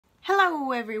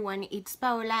Hello everyone, it's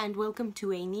Paola and welcome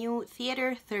to a new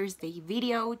Theater Thursday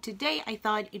video. Today I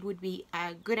thought it would be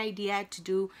a good idea to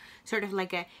do sort of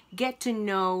like a get to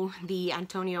know the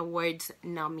Antonyo Awards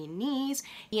nominees.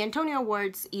 The Antonyo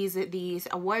Awards is this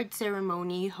award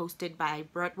ceremony hosted by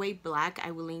Broadway Black.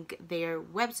 I will link their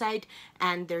website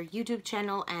and their YouTube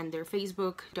channel and their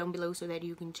Facebook down below so that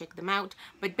you can check them out.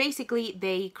 But basically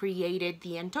they created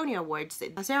the Antonyo Awards,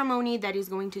 a ceremony that is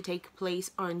going to take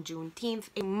place on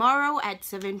Juneteenth tomorrow at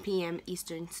 7 p.m.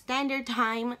 Eastern Standard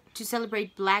Time to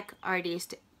celebrate Black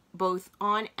artists both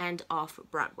on and off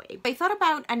Broadway. I thought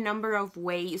about a number of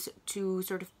ways to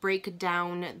sort of break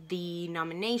down the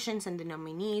nominations and the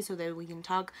nominees so that we can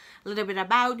talk a little bit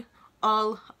about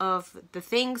all of the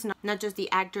things, not just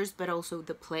the actors but also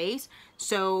the plays.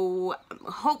 So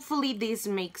hopefully this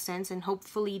makes sense and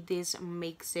hopefully this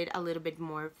makes it a little bit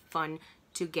more fun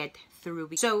to get through.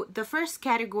 So the first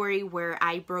category where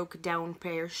I broke down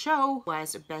per show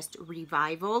was Best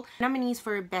Revival. Nominees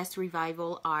for Best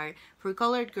Revival are For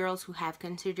Colored Girls Who Have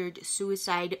Considered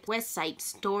Suicide, West Side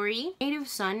Story, Native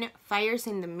Son, Fires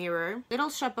in the Mirror, Little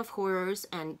Shop of Horrors,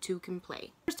 and Two Can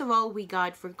Play. First of all, we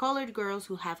got For Colored Girls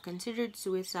Who Have Considered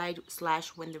Suicide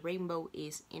 / When the Rainbow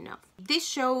Is Enough. This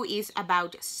show is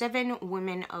about 7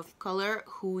 women of color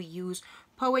who use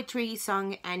poetry,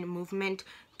 song, and movement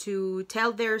to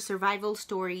tell their survival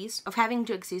stories of having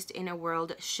to exist in a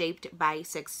world shaped by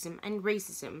sexism and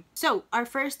racism. So our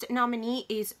first nominee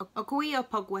is Okui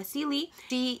Opogwasili.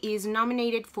 She is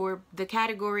nominated for the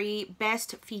category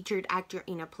Best Featured Actor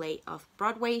in a Play of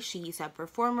Broadway. She is a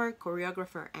performer,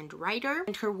 choreographer, and writer,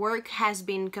 and her work has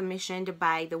been commissioned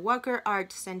by the Walker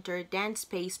Art Center Dance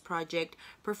Space Project,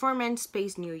 Performance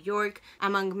Space New York,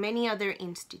 among many other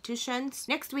institutions.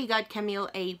 Next we got Camille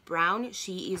A. Brown.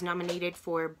 She is nominated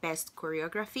for Best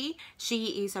Choreography.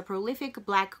 She is a prolific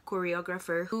Black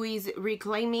choreographer who is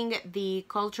reclaiming the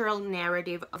cultural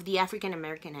narrative of the African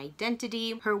American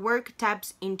identity. Her work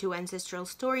taps into ancestral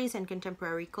stories and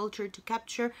contemporary culture to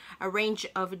capture a range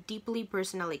of deeply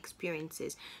personal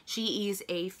experiences. She is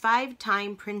a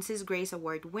 5-time Princess Grace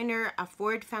Award winner, a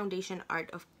Ford Foundation Art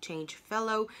of Change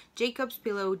Fellow, Jacob's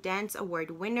Pillow Dance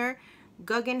Award winner,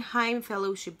 Guggenheim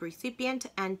Fellowship recipient,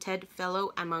 and TED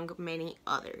Fellow, among many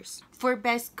others. For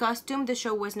Best Costume, the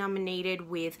show was nominated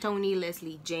with Toni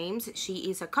Leslie James.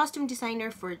 She is a costume designer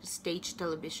for stage,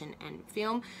 television, and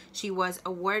film. She was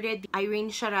awarded the Irene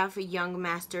Sharaf Young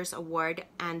Masters Award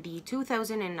and the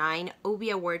 2009 Obie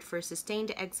Award for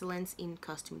Sustained Excellence in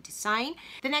Costume Design.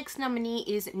 The next nominee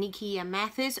is Nikia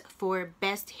Mathis for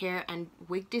Best Hair and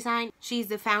Wig Design. She is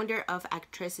the founder of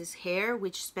Actresses Hair,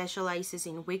 which specializes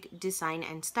in wig design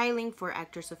and styling for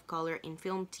actors of color in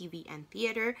film, TV, and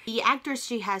theater. The actors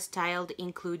she has styled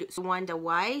include Wanda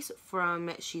Wise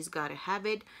from She's Gotta Have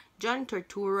It, John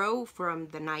Turturro from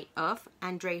The Night Of,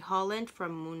 Andre Holland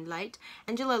from Moonlight,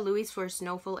 Angela Lewis for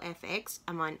Snowfall FX,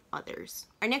 among others.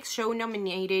 Our next show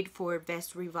nominated for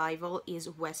Best Revival is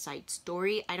West Side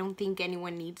Story. I don't think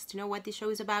anyone needs to know what this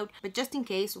show is about, but just in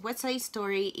case, West Side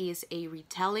Story is a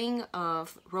retelling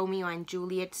of Romeo and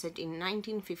Juliet set in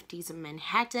 1950s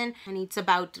Manhattan, and it's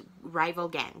about rival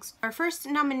gangs. Our first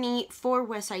nominee for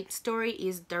West Side Story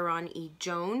is Daron E.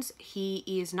 Jones. He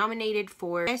is nominated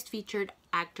for Best Featured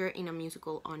Actor in a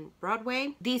Musical on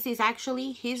Broadway. This is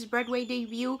actually his Broadway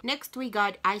debut. Next we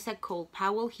got Isaac Cole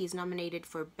Powell. He's nominated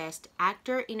for Best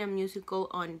Actor in a Musical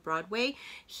on Broadway.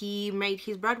 He made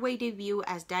his Broadway debut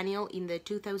as Daniel in the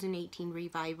 2018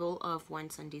 revival of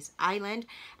Once on This Island,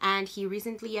 and he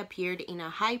recently appeared in a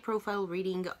high-profile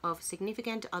reading of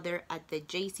Significant Other at the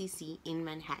JCC in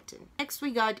Manhattan. Next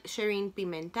we got Shireen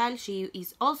Pimental. She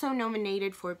is also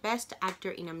nominated for Best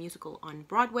Actor in a Musical on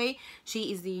Broadway.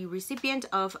 She is the recipient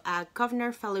of a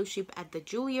Kovner Fellowship at the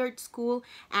Juilliard School,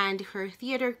 and her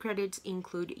theater credits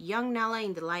include Young Nala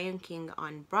in The Lion King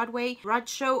on Broadway,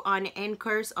 Roadshow on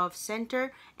Anchors of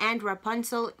Center, and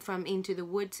Rapunzel from Into the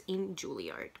Woods in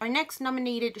Juilliard. Our next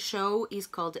nominated show is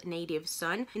called Native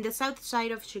Son. In the south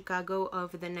side of Chicago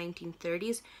of the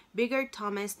 1930s, Bigger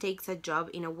Thomas takes a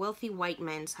job in a wealthy white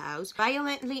man's house,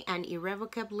 violently and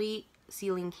irrevocably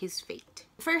sealing his fate.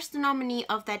 The first nominee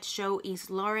of that show is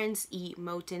Lawrence E.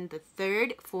 Moten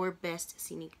III for Best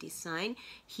Scenic Design.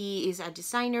 He is a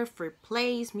designer for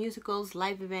plays, musicals,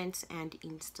 live events, and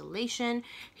installation.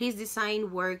 His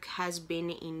design work has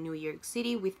been in New York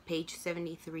City with Page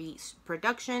 73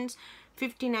 Productions,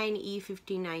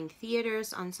 59E59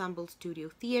 Theaters, Ensemble Studio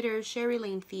Theater, Sherry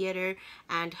Lane Theater,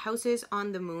 and Houses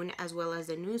on the Moon, as well as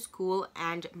the New School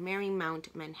and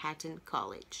Marymount Manhattan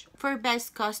College. For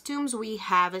Best Costumes, we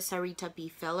have Sarita P.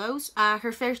 Fellows.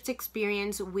 Her first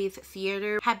experience with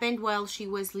theater happened while she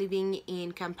was living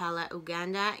in Kampala,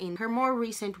 Uganda. In her more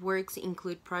recent works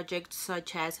include projects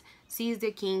such as Seize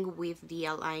the King with the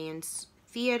Alliance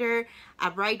Theater, A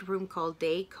Bright Room Called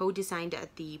Day, co-designed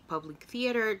at the Public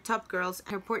Theater, Top Girls,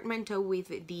 her portmanteau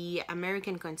with the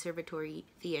American Conservatory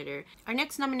Theater. Our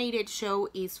next nominated show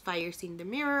is Fires in the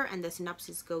Mirror, and the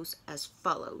synopsis goes as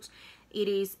follows. It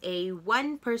is a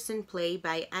one-person play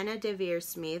by Anna DeVere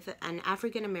Smith, an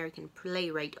African-American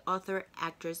playwright, author,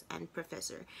 actress, and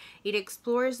professor. It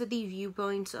explores the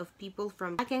viewpoints of people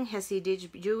from Black and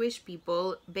Hasidic Jewish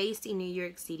people based in New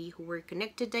York City who were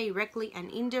connected directly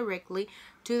and indirectly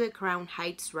to the Crown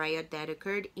Heights riot that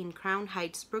occurred in Crown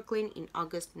Heights, Brooklyn in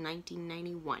August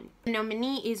 1991. The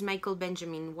nominee is Michael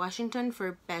Benjamin Washington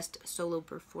for Best Solo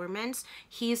Performance.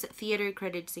 His theater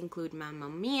credits include Mamma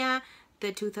Mia,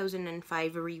 the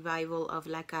 2005 revival of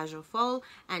La Cage aux Folles,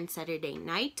 and Saturday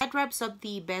Night. That wraps up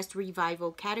the Best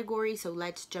Revival category, so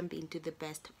let's jump into the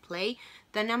Best Play.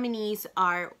 The nominees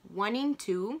are 1 in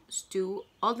 2, Stu,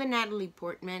 All the Natalie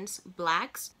Portmans,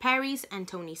 Blacks, Paris, and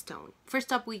Tony Stone.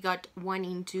 First up, we got 1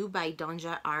 in 2 by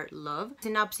Donja R. Love.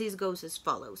 Synopsis goes as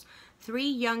follows. 3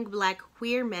 young black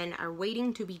queer men are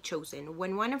waiting to be chosen.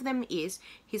 When one of them is,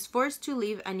 he's forced to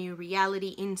live a new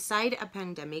reality inside a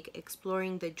pandemic,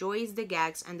 exploring the joys, the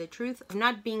gags, and the truth of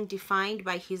not being defined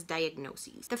by his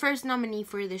diagnoses. The first nominee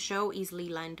for the show is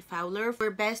Leland Fowler for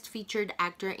Best Featured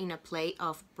Actor in a Play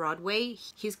Off-Broadway.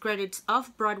 His credits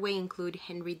off-Broadway include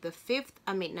Henry V,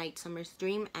 A Midnight Summer's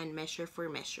Dream, and Measure for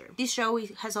Measure. This show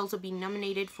has also been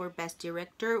nominated for Best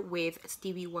Director with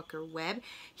Stevie Walker-Webb.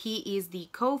 He is the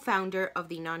co-founder of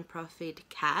the nonprofit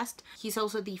CAST. He's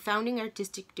also the founding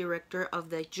artistic director of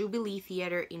the Jubilee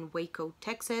Theater in Waco,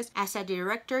 Texas. As a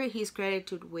director, he's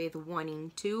credited with 1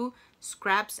 in 2,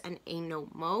 Scraps, and Ain't No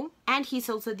Mo. And he's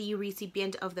also the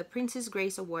recipient of the Princess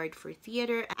Grace Award for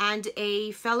Theater and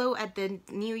a fellow at the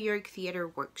New York Theater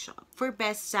Workshop. For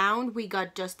Best Sound, we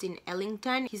got Justin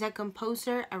Ellington. He's a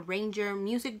composer, arranger,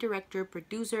 music director,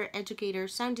 producer, educator,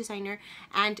 sound designer,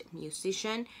 and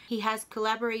musician. He has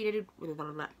collaborated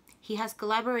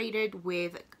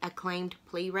with acclaimed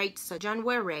playwrights such as John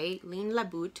Guerrero, Lynn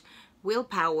LaBute, Will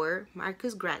Power,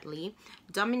 Marcus Gratley,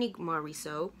 Dominic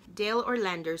Morisseau, Dale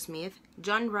Orlander Smith,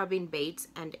 John Robin Bates,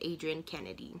 and Adrian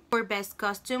Kennedy. For Best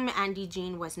Costume, Andy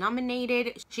Jean was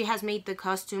nominated. She has made the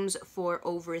costumes for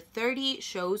over 30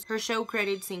 shows. Her show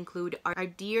credits include Our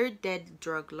Dear Dead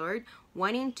Drug Lord,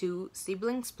 1 in 2,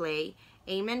 Siblings Play,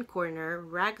 Amen Corner,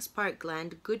 Rags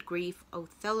Parkland, Good Grief,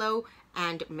 Othello,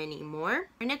 and many more.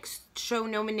 Our next show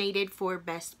nominated for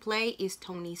Best Play is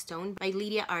Tony Stone by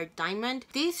Lydia R. Diamond.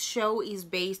 This show is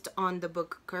based on the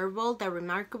book Curveball, The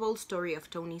Remarkable Story of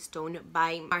Tony Stone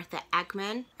by Martha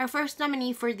Ackman. Our first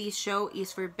nominee for this show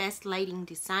is for Best Lighting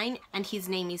Design, and his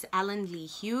name is Alan Lee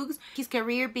Hughes. His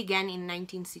career began in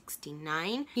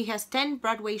 1969. He has 10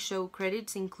 Broadway show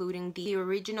credits, including the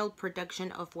original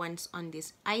production of Once on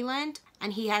This Island,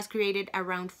 and he has created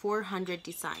around 400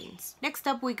 designs. Next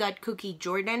up, we got Cookie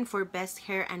Jordan for Best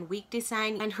Hair and Wig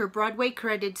Design, and her Broadway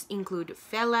credits include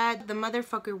Fela, The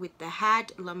Motherfucker with the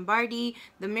Hat, Lombardi,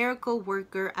 The Miracle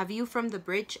Worker, A View from the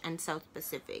Bridge, and South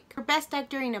Pacific. For Best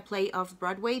Actor in a Play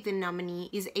Off-Broadway, the nominee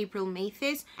is April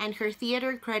Mathis, and her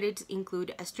theater credits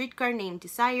include A Streetcar Named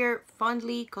Desire,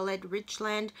 Fondly, Colette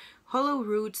Richland, Hollow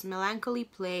Roots, Melancholy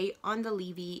Play, On the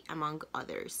Levee, among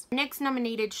others. The next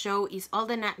nominated show is All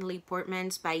the Natalie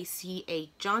Portmans by C.A.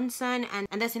 Johnson,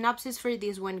 and the synopsis for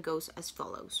this one goes as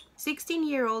follows.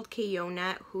 16-year-old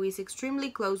Kayona, who is extremely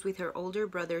close with her older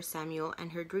brother Samuel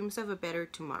and her dreams of a better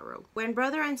tomorrow. When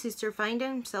brother and sister find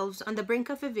themselves on the brink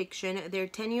of eviction, their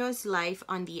tenuous life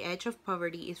on the edge of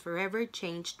poverty is forever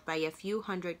changed by a few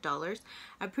 $100s,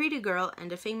 a pretty girl,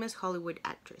 and a famous Hollywood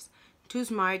actress. Too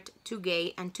smart, too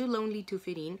gay, and too lonely to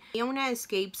fit in, Fiona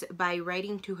escapes by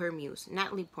writing to her muse,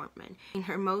 Natalie Portman, in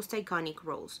her most iconic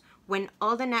roles. When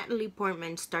all the Natalie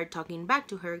Portmans start talking back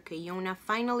to her, Fiona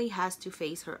finally has to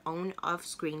face her own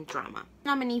off-screen drama. The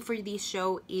nominee for this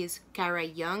show is Cara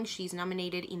Young. She's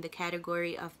nominated in the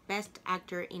category of Best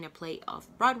Actor in a Play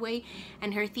Off-Broadway,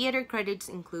 and her theater credits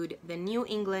include The New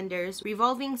Englanders,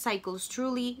 Revolving Cycles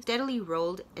Truly, Steadily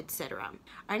Rolled, etc.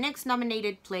 Our next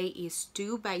nominated play is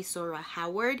Stu by Sora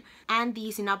Howard, and the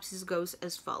synopsis goes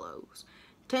as follows.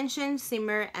 Tensions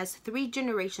simmer as 3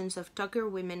 generations of Tucker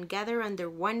women gather under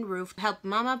one roof to help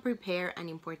Mama prepare an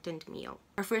important meal.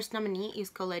 Our first nominee is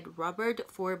Colette Robert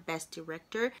for Best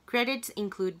Director. Credits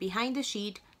include Behind the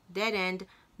Sheet, Dead End,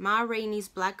 Ma Rainey's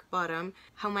Black Bottom,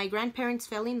 How My Grandparents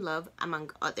Fell in Love,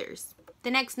 among others.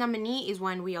 The next nominee is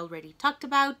one we already talked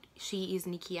about. She is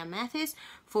Nikia Mathis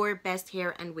for Best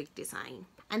Hair and Wig Design.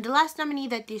 And the last nominee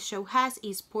that this show has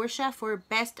is Portia for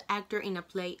Best Actor in a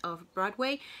Play of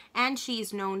Broadway, and she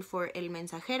is known for El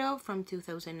Mensajero from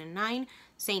 2009,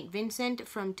 Saint Vincent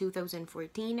from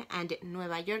 2014, and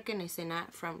Nueva York en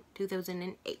Escena from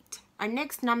 2008. Our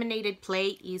next nominated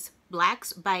play is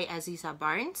Blacks by Aziza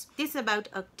Barnes. This is about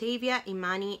Octavia,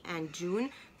 Imani, and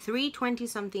June, 3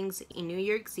 20-somethings in New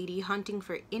York City hunting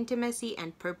for intimacy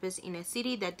and purpose in a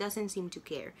city that doesn't seem to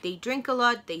care. They drink a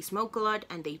lot, they smoke a lot,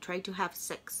 and they try to have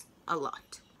sex a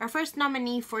lot. Our first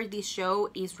nominee for this show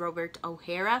is Robert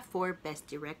O'Hara for Best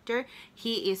Director.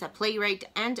 He is a playwright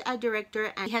and a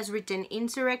director, and he has written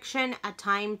Insurrection, a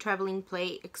time-traveling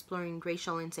play exploring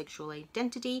racial and sexual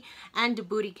identity, and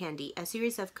Booty Candy, a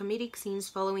series of comedic scenes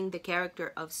following the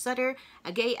character of Sutter,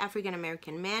 a gay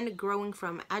African-American man growing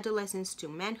from adolescence to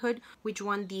manhood, which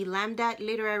won the Lambda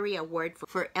Literary Award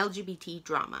for LGBT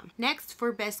drama. Next,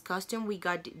 for Best Costume, we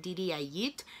got Didi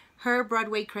Ayit. Her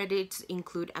Broadway credits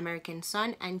include American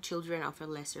Son and Children of a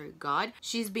Lesser God.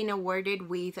 She's been awarded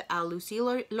with a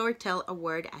Lucille Lortel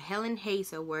Award, a Helen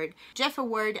Hayes Award, Jeff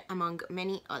Award, among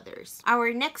many others.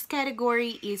 Our next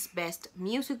category is Best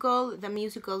Musical. The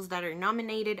musicals that are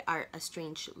nominated are A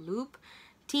Strange Loop,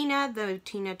 Tina, the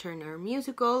Tina Turner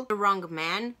Musical, The Wrong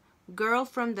Man, Girl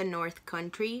from the North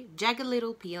Country, Jagged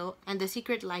Little Pill, and The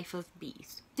Secret Life of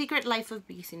Bees. Secret Life of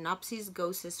Bees synopsis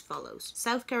goes as follows.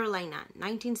 South Carolina,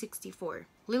 1964.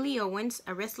 Lily Owens,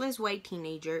 a restless white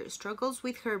teenager, struggles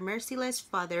with her merciless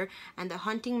father and the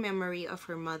haunting memory of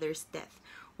her mother's death.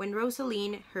 When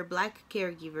Rosaline, her black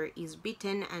caregiver, is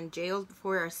beaten and jailed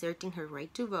for asserting her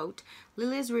right to vote,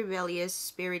 Lily's rebellious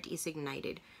spirit is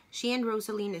ignited. She and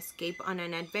Rosaline escape on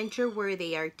an adventure where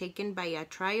they are taken by a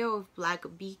trio of black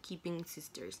beekeeping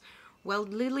sisters. While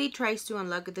Lily tries to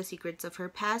unlock the secrets of her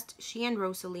past, she and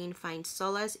Rosaline find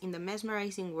solace in the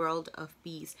mesmerizing world of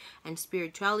bees and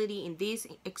spirituality in this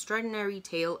extraordinary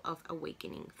tale of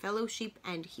awakening, fellowship,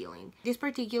 and healing. This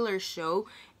particular show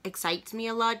excites me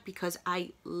a lot because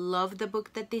I love the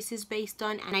book that this is based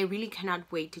on, and I really cannot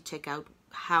wait to check out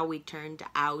how it turned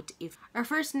out. Our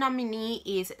first nominee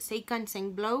is Seikan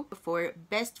Sengblow for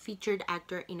Best Featured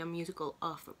Actor in a Musical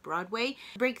Off-Broadway.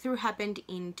 Breakthrough happened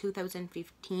in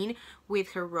 2015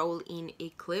 with her role in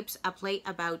Eclipse, a play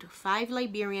about 5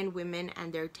 Liberian women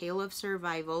and their tale of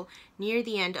survival near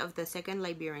the end of the Second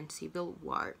Liberian Civil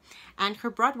War. And her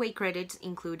Broadway credits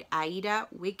include Aida,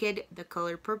 Wicked, The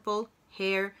Color Purple,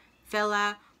 Hair,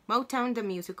 Fela, Motown the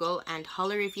Musical, and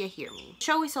Holler If You Hear Me. The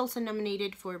show is also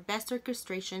nominated for Best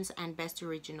Orchestrations and Best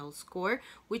Original Score,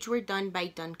 which were done by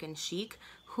Duncan Sheik,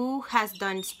 who has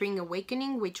done Spring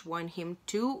Awakening, which won him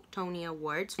 2 Tony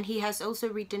Awards, and he has also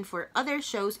written for other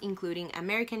shows including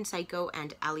American Psycho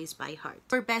and Alice by Heart.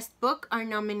 For Best Book, our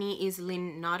nominee is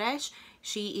Lynn Nodash.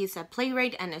 She is a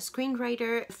playwright and a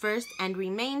screenwriter, first and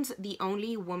remains the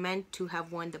only woman to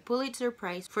have won the Pulitzer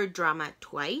Prize for Drama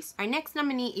twice. Our next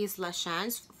nominee is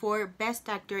LaChance for Best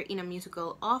Actor in a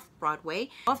Musical Off-Broadway.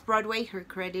 Off-Broadway, her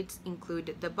credits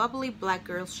include The Bubbly Black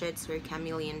Girl Sheds Her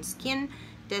Chameleon Skin,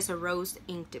 Tessa Rose,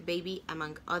 Inked Baby,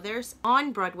 among others.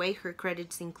 On Broadway, her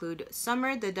credits include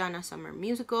Summer, the Donna Summer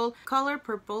Musical, Color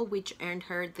Purple, which earned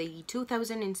her the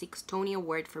 2006 Tony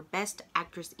Award for Best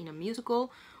Actress in a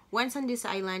Musical, Once on This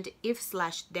Island,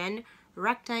 If/Then,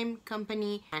 Ragtime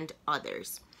Company, and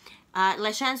others.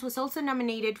 LaChance was also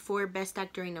nominated for Best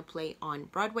Actor in a Play on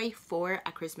Broadway for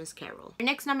A Christmas Carol. Our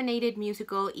next nominated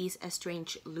musical is A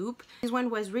Strange Loop. This one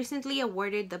was recently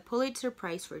awarded the Pulitzer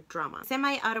Prize for Drama.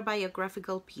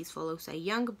 Semi-autobiographical piece follows a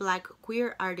young black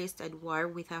queer artist at war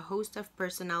with a host of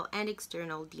personal and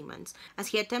external demons as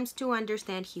he attempts to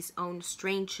understand his own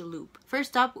strange loop.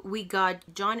 First up, we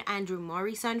got John Andrew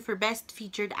Morrison for Best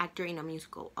Featured Actor in a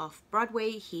Musical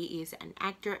Off-Broadway. He is an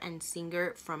actor and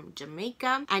singer from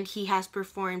Jamaica, and he has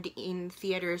performed in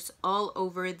theaters all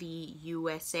over the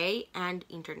USA and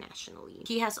internationally.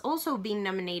 He has also been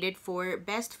nominated for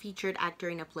Best Featured Actor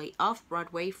in a Play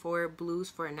Off-Broadway for Blues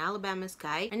for an Alabama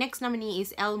Sky. Our next nominee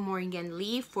is L. Morgan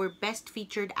Lee for Best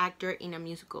Featured Actor in a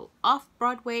Musical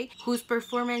Off-Broadway, whose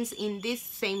performance in this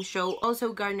same show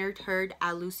also garnered her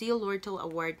a Lucille Lortel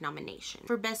Award nomination.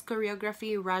 For Best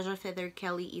Choreography, Raja Feather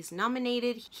Kelly is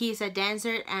nominated. He is a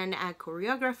dancer and a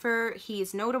choreographer. He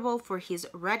is notable for his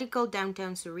radical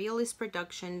downtown surrealist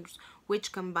productions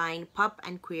which combine pop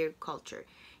and queer culture.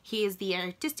 He is the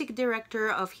artistic director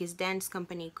of his dance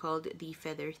company called The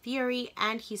Feather Theory,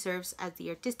 and he serves as the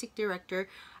artistic director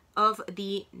of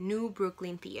the New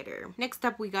Brooklyn Theater. Next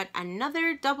up, we got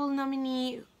another double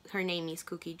nominee. Her name is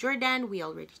Cookie Jordan. We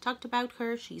already talked about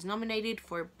her. She's nominated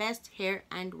for Best Hair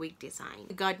and Wig Design.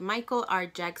 We got Michael R.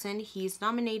 Jackson. He's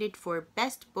nominated for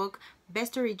Best Book,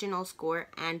 Best Original Score,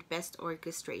 and Best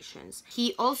Orchestrations.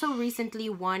 He also recently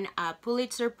won a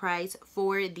Pulitzer Prize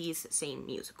for this same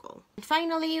musical. And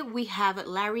finally, we have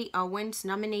Larry Owens,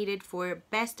 nominated for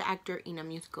Best Actor in a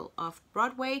Musical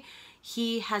off-Broadway.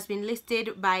 He has been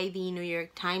listed by the New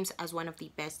York Times as one of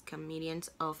the best comedians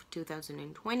of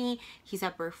 2020. He's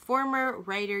a performer,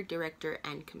 writer, director,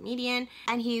 and comedian,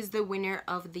 and he is the winner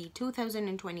of the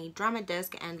 2020 Drama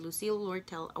Desk and Lucille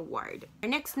Lortel Award. Our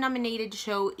next nominated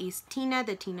show is Tina,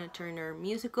 the Tina Turner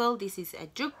Musical. This is a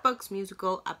jukebox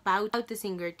musical about the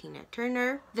singer Tina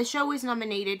Turner. The show is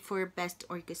nominated for Best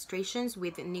Orchestrations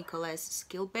with Nicholas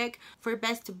Skilbeck. For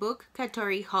Best Book,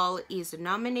 Katori Hall is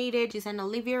nominated. She's an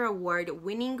Olivier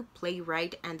Award-winning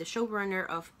playwright and the showrunner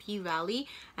of P-Valley,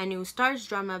 a new Starz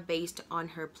drama based on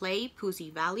her play Pussy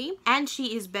Valley, and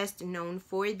she is best known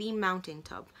for The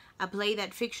Mountaintop, a play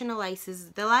that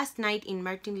fictionalizes the last night in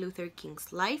Martin Luther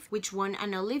King's life, which won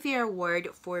an Olivier Award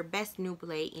for Best New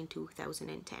Play in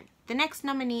 2010. The next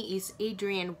nominee is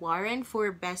Adrienne Warren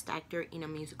for Best Actor in a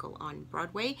Musical on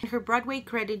Broadway. Her Broadway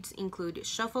credits include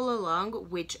Shuffle Along,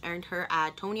 which earned her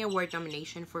a Tony Award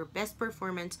nomination for Best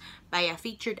Performance by a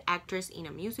Featured Actress in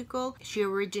a Musical. She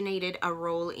originated a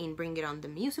role in Bring It On the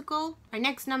Musical. Our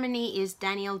next nominee is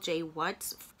Daniel J.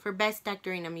 Watts for Best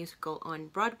Actor in a Musical on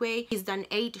Broadway. He's done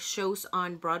 8 shows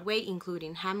on Broadway,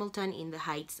 including Hamilton, In the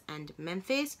Heights, and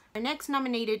Memphis. Our next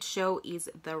nominated show is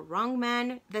The Wrong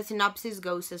Man. The synopsis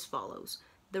goes as follows.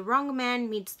 The wrong man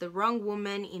meets the wrong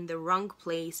woman in the wrong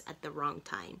place at the wrong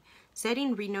time. Set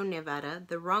in Reno, Nevada,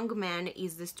 The Wrong Man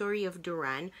is the story of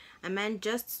Duran, a man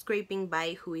just scraping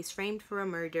by who is framed for a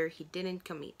murder he didn't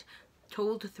commit,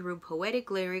 told through poetic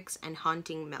lyrics and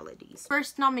haunting melodies.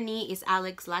 First nominee is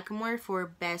Alex Lacamoire for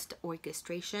Best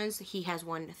Orchestrations. He has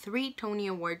won 3 Tony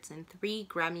Awards and 3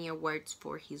 Grammy Awards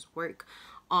for his work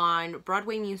on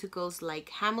Broadway musicals like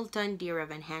Hamilton, Dear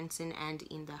Evan Hansen, and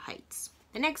In the Heights.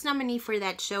 The next nominee for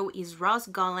that show is Ross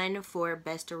Golan for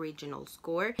Best Original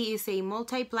Score. He is a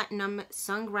multi-platinum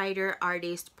songwriter,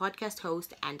 artist, podcast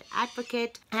host, and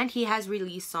advocate, and he has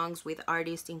released songs with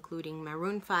artists including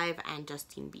Maroon 5 and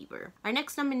Justin Bieber. Our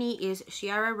next nominee is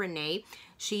Ciara Renee.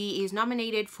 She is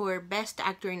nominated for Best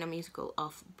Actor in a Musical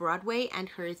off-Broadway, and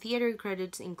her theater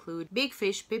credits include Big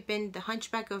Fish, Pippin, The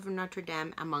Hunchback of Notre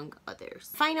Dame, among others.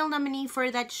 Final nominee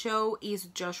for that show is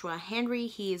Joshua Henry.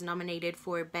 He is nominated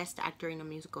for Best Actor in a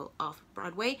Musical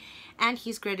off-Broadway, and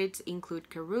his credits include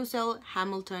Carousel,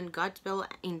 Hamilton, Godspell,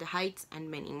 In the Heights,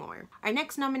 and many more. Our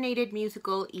next nominated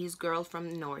musical is Girl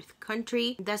from North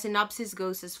Country. The synopsis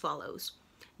goes as follows.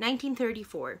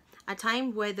 1934. A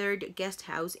time-weathered guest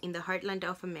house in the heartland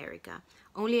of America.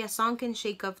 Only a song can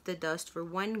shake off the dust for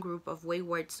one group of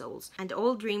wayward souls, and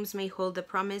old dreams may hold the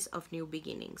promise of new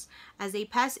beginnings. As they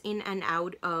pass in and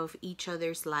out of each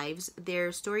other's lives,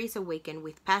 their stories awaken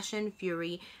with passion,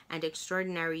 fury, and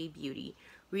extraordinary beauty.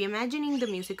 Reimagining the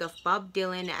music of Bob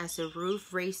Dylan as a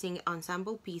roof-racing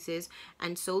ensemble pieces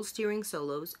and soul-stirring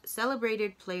solos,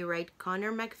 celebrated playwright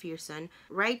Connor McPherson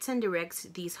writes and directs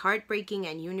this heartbreaking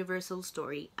and universal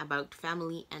story about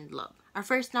family and love. Our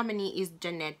first nominee is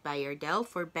Jeanette Bayardelle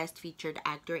for Best Featured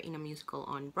Actor in a Musical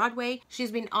on Broadway.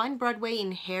 She's been on Broadway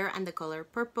in Hair and the Color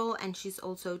Purple, and she's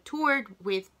also toured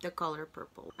with The Color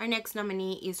Purple. Our next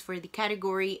nominee is for the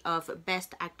category of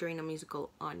Best Actor in a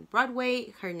Musical on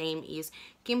Broadway. Her name is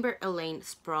Kimber Elaine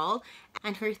Sproul,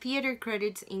 and her theater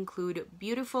credits include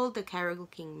Beautiful, the Carole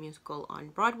King musical on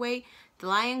Broadway, The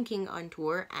Lion King on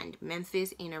tour, and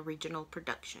Memphis in a regional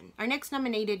production. Our next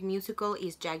nominated musical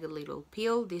is Jagged Little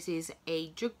Pill. This is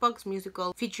a jukebox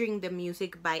musical featuring the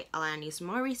music by Alanis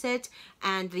Morissette,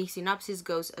 and the synopsis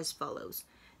goes as follows.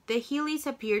 The Healy's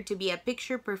appear to be a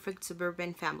picture-perfect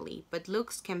suburban family, but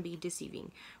looks can be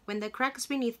deceiving. When the cracks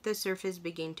beneath the surface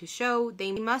begin to show,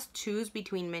 they must choose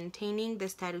between maintaining the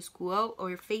status quo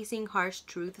or facing harsh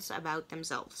truths about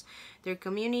themselves, their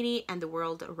community, and the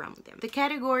world around them. The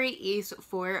category is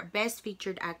for Best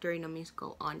Featured Actor in a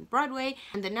Musical on Broadway,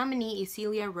 and the nominee is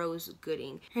Celia Rose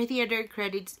Gooding. Her theater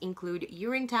credits include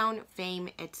Urinetown,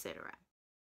 Fame, etc.